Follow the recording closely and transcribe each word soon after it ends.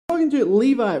talking to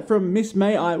Levi from Miss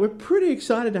May I. We're pretty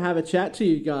excited to have a chat to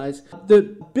you guys.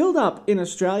 The build-up in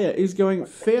Australia is going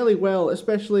fairly well,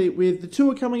 especially with the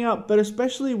tour coming up, but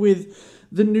especially with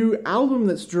the new album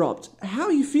that's dropped. How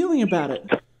are you feeling about it?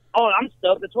 Oh, I'm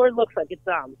stoked. The tour looks like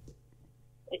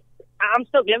I'm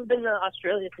stoked. We haven't been to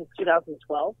Australia since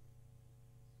 2012.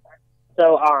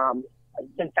 So,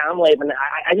 since Soundwave, and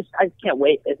I just can't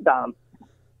wait. It's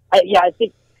I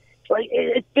think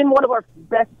it's been one of our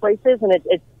best places, and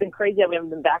it's been crazy that we haven't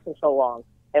been back in so long.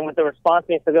 And with the response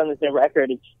being so good on this new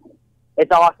record,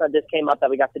 it's awesome that this came up that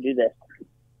we got to do this.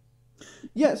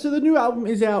 Yeah, so the new album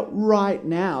is out right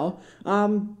now.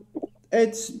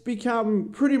 It's become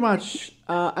pretty much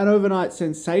an overnight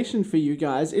sensation for you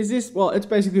guys. Is this, well, it's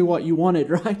basically what you wanted,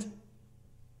 right?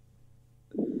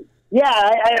 Yeah,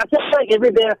 I feel like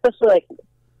every band, especially like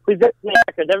we've done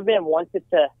records, every band wants it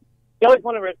to, you always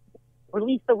want to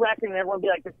release the record and everyone be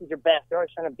like, this is your best. You're always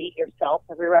trying to beat yourself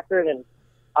every record, and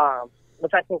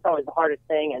which I think is always the hardest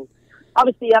thing. And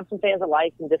obviously you have some fans that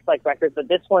like and dislike records, but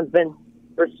this one's been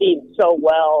received so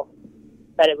well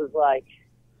that it was like,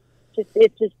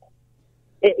 it's just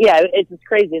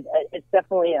crazy. It's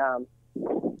definitely,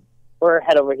 we're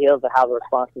head over heels of how the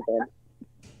response has been.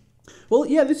 Well,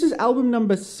 yeah, this is album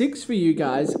number 6 for you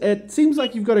guys. It seems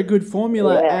like you've got a good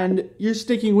formula and you're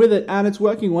sticking with it, and it's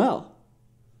working well.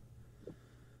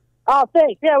 Oh,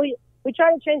 thanks. Yeah, we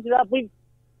try to change it up.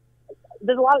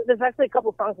 There's actually a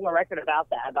couple songs on the record about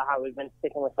that, about how we've been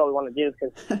sticking with what we want to do,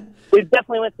 because we've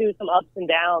definitely went through some ups and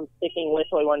downs sticking with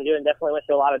what we want to do, and definitely went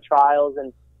through a lot of trials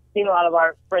and seen a lot of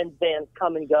our friends' bands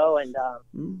come and go, and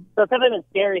so it's definitely been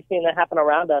scary seeing that happen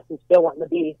around us and still wanting to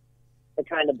be the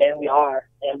kind of band we are,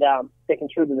 and sticking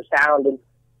true to the sound and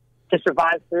to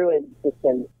survive through it.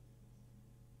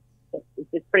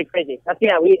 It's pretty crazy.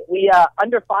 We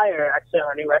Under Fire, actually, on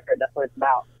our new record, that's what it's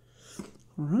about.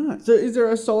 All right. So is there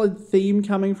a solid theme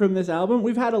coming from this album?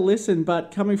 We've had a listen,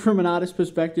 but coming from an artist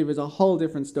perspective is a whole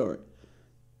different story.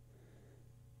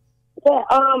 Yeah,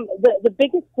 the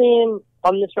biggest theme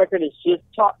on this record is just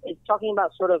talking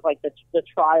about sort of like the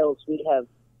trials we have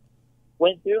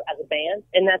went through as a band,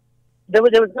 and that's there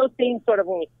was no theme sort of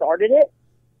when we started it.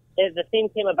 The theme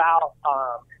came about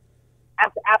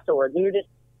afterwards. We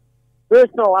really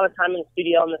spent a lot of time in the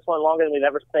studio on this one, longer than we've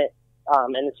ever spent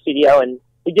in the studio, and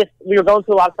we were going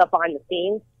through a lot of stuff behind the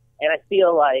scenes, and I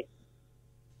feel like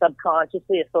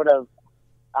subconsciously it sort of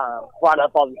brought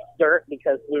up all this dirt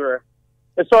because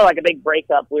it's sort of like a big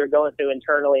breakup we were going through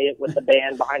internally with the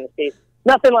band behind the scenes.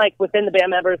 Nothing like within the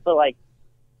band members, but like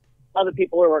other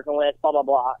people we're working with, blah, blah,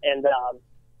 blah. And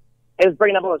it was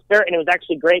bringing up all this dirt, and it was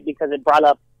actually great because it brought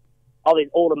up all these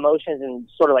old emotions and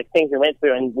sort of like things we went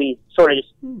through, and we sort of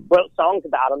just wrote songs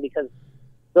about them because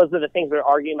those are the things we were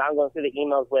arguing about and going through the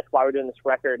emails with while we were doing this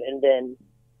record. And then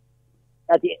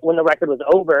when the record was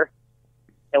over,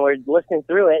 and we're listening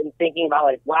through it and thinking about,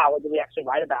 like, wow, what did we actually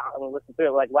write about? And we listened through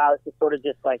it, like, wow, this is sort of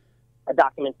just like a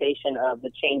documentation of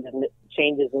the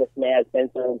changes Miss May has been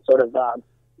through, and sort of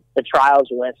the trials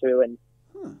we went through. And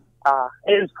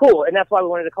it was cool. And that's why we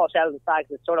wanted to call Shadows Inside,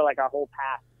 because it's sort of like our whole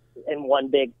past in one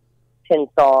big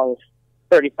 10-song,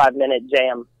 35-minute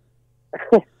jam.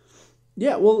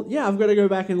 Yeah, well, yeah, I've got to go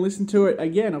back and listen to it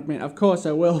again. I mean, of course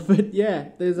I will, but yeah,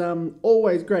 there's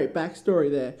always great backstory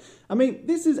there. I mean,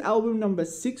 this is album number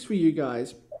 6 for you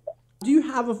guys. Do you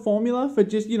have a formula for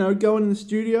just, going in the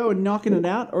studio and knocking it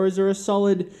out, or is there a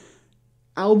solid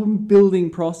album building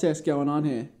process going on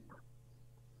here?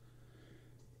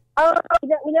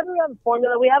 We never have a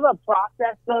formula. We have a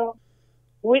process, though.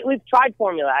 We've tried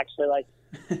formula, actually. Like,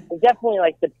 we definitely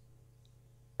the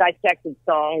dissected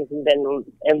songs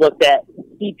and looked at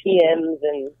BPMs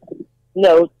and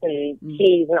notes and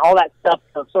keys and all that stuff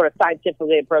to sort of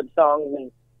scientifically approach songs,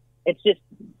 and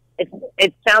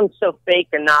it sounds so fake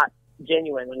and not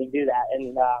genuine when you do that,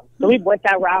 and so we went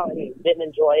that route and didn't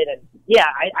enjoy it. And yeah,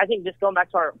 I think just going back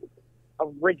to our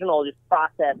original just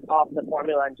process off the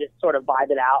formula and just sort of vibe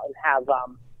it out and have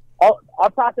our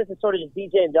process is sort of just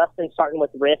DJ and Dustin starting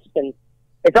with riffs, and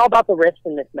it's all about the riffs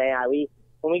in this May I.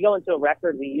 When we go into a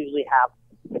record, we usually have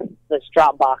this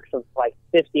drop box of like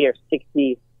 50 or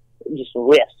 60 just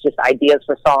riffs, just ideas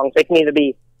for songs. They can either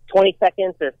be 20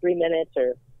 seconds or 3 minutes,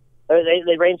 or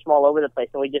they range from all over the place.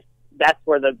 And that's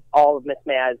where all of Miss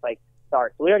May I's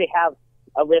starts. So we already have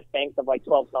a riff bank of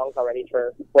 12 songs already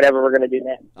for whatever we're going to do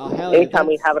next. Oh, hell Anytime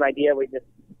we have an idea,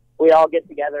 we all get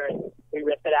together and we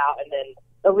riff it out, and then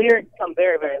the lyrics come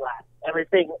very, very last.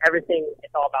 Everything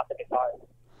is all about the guitar.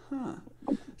 Huh.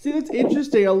 See, that's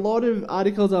interesting. A lot of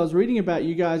articles I was reading about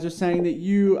you guys are saying that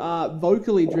you are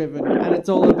vocally driven, and it's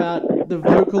all about the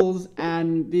vocals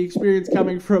and the experience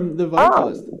coming from the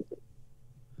vocalist.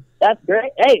 That's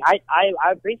great. Hey,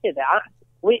 I appreciate that.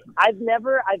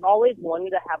 I've always wanted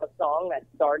to have a song that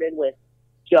started with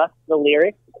just the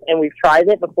lyrics, and we've tried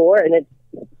it before, and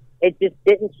it just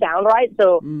didn't sound right.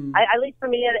 So at least for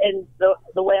me, and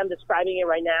the way I'm describing it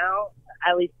right now,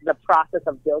 at least the process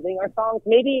of building our songs,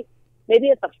 maybe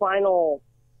at the final,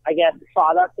 I guess,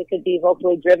 product, it could be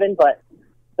vocally driven, but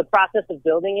the process of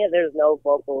building it, there's no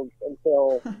vocals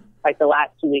until like the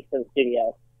last 2 weeks in the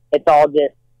studio. It's all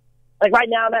just like right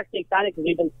now. I'm actually excited because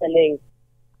we've been sending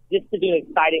just to do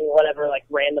exciting whatever, like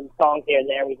random songs here and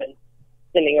there. We've been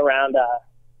sending around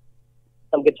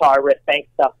some guitar riff bank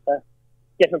stuff to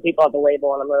different people at the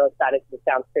label, and I'm really excited because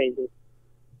it sounds crazy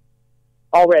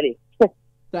already.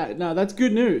 That's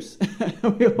good news.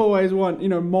 We always want,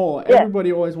 more. Yeah.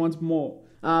 Everybody always wants more.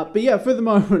 But yeah, for the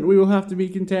moment, we will have to be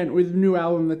content with the new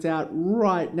album that's out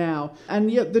right now. And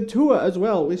yet the tour as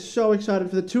well. We're so excited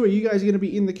for the tour. You guys are going to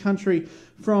be in the country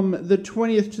from the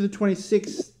 20th to the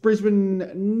 26th.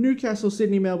 Brisbane, Newcastle,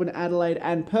 Sydney, Melbourne, Adelaide,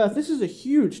 and Perth. This is a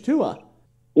huge tour.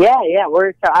 Yeah.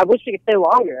 I wish we could stay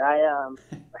longer.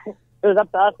 It was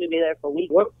up to us to be there for a week.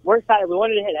 We're excited. We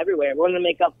wanted to hit everywhere. We wanted to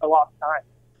make up for lost time.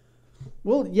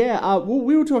 Well, yeah,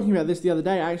 we were talking about this the other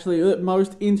day, actually, that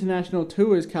most international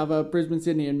tours cover Brisbane,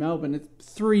 Sydney, and Melbourne. It's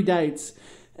 3 dates.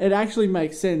 It actually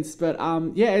makes sense, but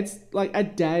yeah, it's like a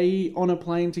day on a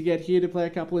plane to get here to play a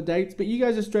couple of dates, but you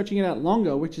guys are stretching it out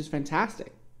longer, which is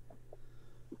fantastic.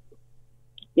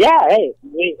 Yeah, hey,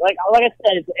 like I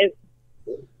said,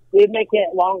 we'd make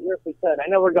it longer if we could. I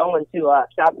know we're going to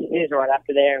South News right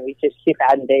after there, and we just keep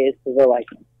adding days because we're like,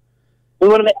 we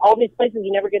want to make all these places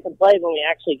you never get to play. When we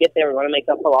actually get there, we want to make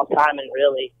up for lost time and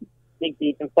really dig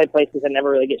deep and play places that never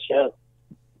really get shows.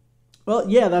 Well,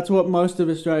 yeah, that's what most of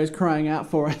Australia is crying out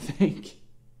for, I think.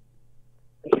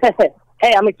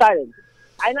 Hey, I'm excited.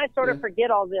 And I sort of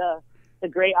forget all the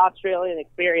great Australian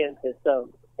experiences. So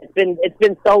it's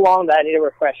been so long that I need a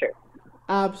refresher.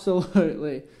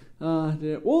 Absolutely. Oh,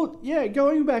 dear. Well, yeah,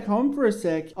 going back home for a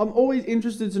sec, I'm always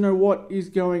interested to know what is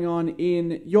going on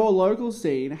in your local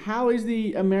scene. How is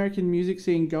the American music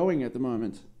scene going at the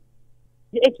moment?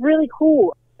 It's really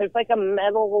cool. There's like a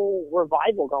metal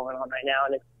revival going on right now,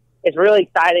 and it's really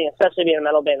exciting, especially being a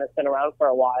metal band that's been around for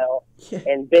a while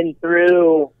and been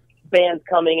through bands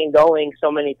coming and going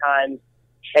so many times,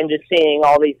 and just seeing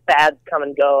all these fads come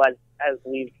and go as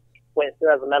we've went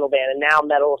through as a metal band, and now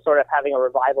metal sort of having a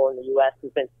revival in the U.S.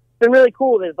 has been really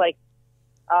cool. There's like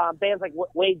bands like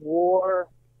Wage War.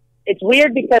 It's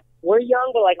weird because we're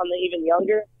young, but like on the even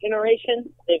younger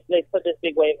generation, they put this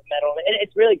big wave of metal, and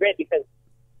it's really great because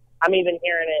I'm even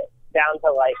hearing it down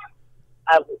to like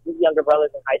I have younger brothers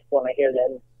in high school, and I hear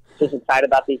them just excited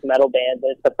about these metal bands.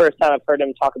 And it's the first time I've heard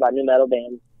them talk about new metal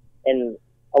bands in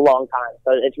a long time.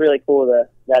 So it's really cool that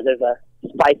there's a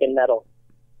spike in metal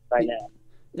right now.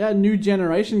 Yeah, new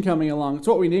generation coming along. It's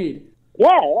what we need.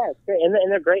 Yeah, it's great. And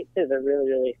they're great, too. They're really,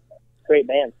 really great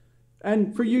bands.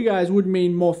 And for you guys, would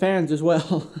mean more fans as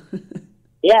well.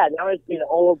 Yeah, now it's the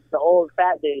old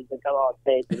fat dudes that come on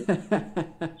stage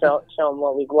and show them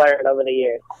what we've learned over the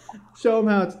years. Show them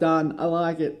how it's done. I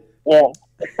like it. Yeah.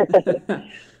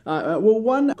 Well,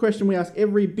 one question we ask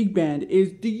every big band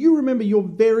is, do you remember your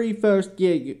very first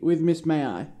gig with Miss May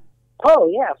I? Oh,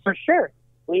 yeah, for sure.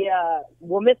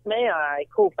 Miss May I,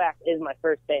 cool fact, is my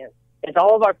first band. It's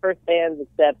all of our first bands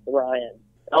except Ryan.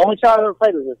 The only show I ever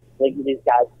played was these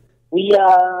guys.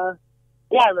 I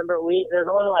remember there's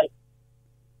only like,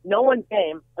 no one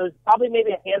came. It was probably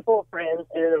maybe a handful of friends,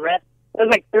 and then the rest, there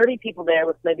was like 30 people there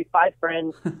with maybe 5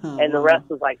 friends, and the rest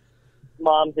was like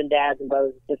moms and dads and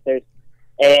brothers and sisters.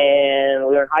 And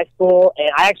we were in high school,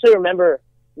 and I actually remember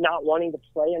not wanting to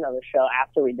play another show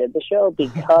after we did the show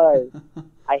because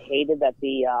I hated that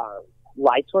the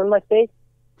lights were in my face.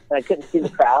 And I couldn't see the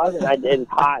crowd, and it was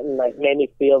hot and like made me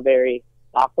feel very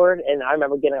awkward. And I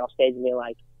remember getting off stage and being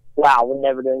like, "Wow, we're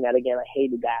never doing that again." I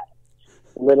hated that.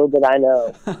 Little did I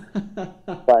know.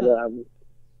 But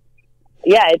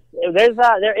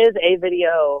there is a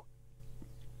video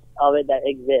of it that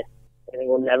exists, and it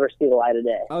will never see the light of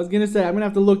day. I was gonna say I'm gonna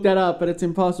have to look that up, but it's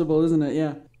impossible, isn't it?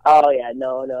 Yeah. Oh yeah,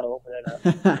 no.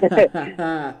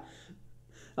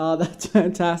 Oh, that's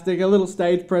fantastic. A little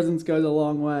stage presence goes a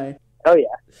long way. Oh,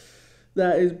 yeah.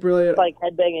 That is brilliant. It's like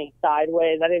headbanging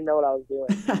sideways. I didn't know what I was doing.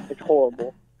 It's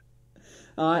horrible.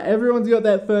 Everyone's got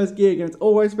that first gig, and it's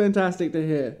always fantastic to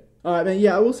hear. All right, man.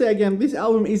 Yeah, I will say again, this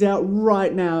album is out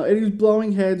right now. It is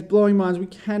blowing heads, blowing minds. We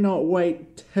cannot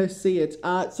wait to see it.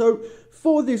 So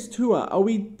for this tour, are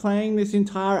we playing this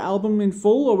entire album in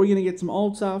full, or are we going to get some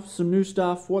old stuff, some new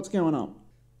stuff? What's going on?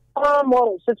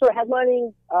 Well, since we're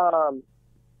headlining,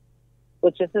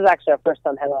 which this is actually our first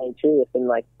time headlining too within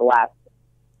like the last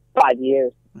 5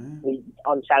 years. We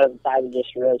on Shadows Inside, we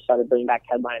just really started bringing back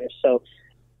headliners. So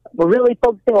we're really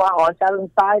focusing a lot on Shadows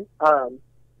Inside,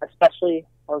 especially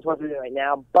on what we're doing right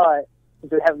now. But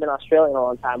since we haven't been Australian in a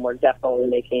long time, we're definitely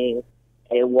making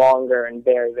a longer and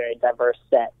very, very diverse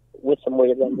set with some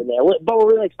weird ones in there. But we're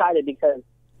really excited because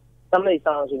some of these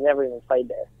songs we've never even played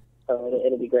there. So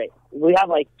it'll be great. We have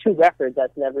like 2 records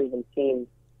that's never even seen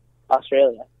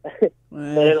Australia. So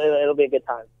it'll be a good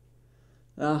time.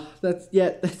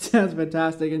 That sounds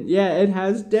fantastic. And yeah, it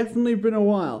has definitely been a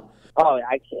while. Oh,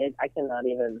 I cannot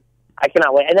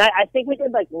wait. And I think we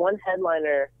did like one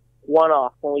headliner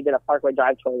one-off when we did a Parkway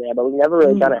Drive tour there, but we've never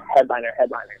really done a headliner.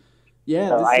 Yeah.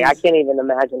 So I can't even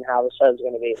imagine how the show's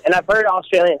going to be. And I've heard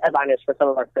Australian headliners for some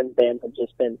of our friends' bands have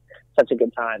just been such a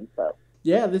good time. So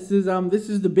yeah, this is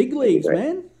the big leagues,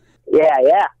 man.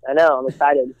 Yeah, I know. I'm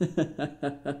excited.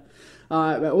 All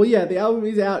right, well, yeah, the album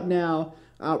is out now.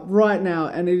 Right now,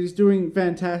 and it is doing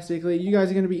fantastically. You guys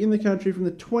are going to be in the country from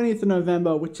the 20th of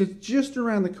November, which is just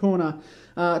around the corner.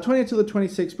 20th to the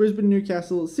 26th, Brisbane,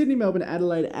 Newcastle, Sydney, Melbourne,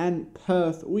 Adelaide, and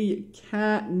Perth. We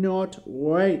cannot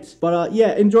wait. But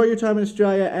yeah, enjoy your time in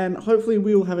Australia, and hopefully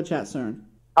we will have a chat soon.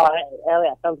 All right, hell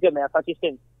yeah, sounds good, man. I'll talk to you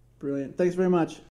soon. Brilliant. Thanks very much.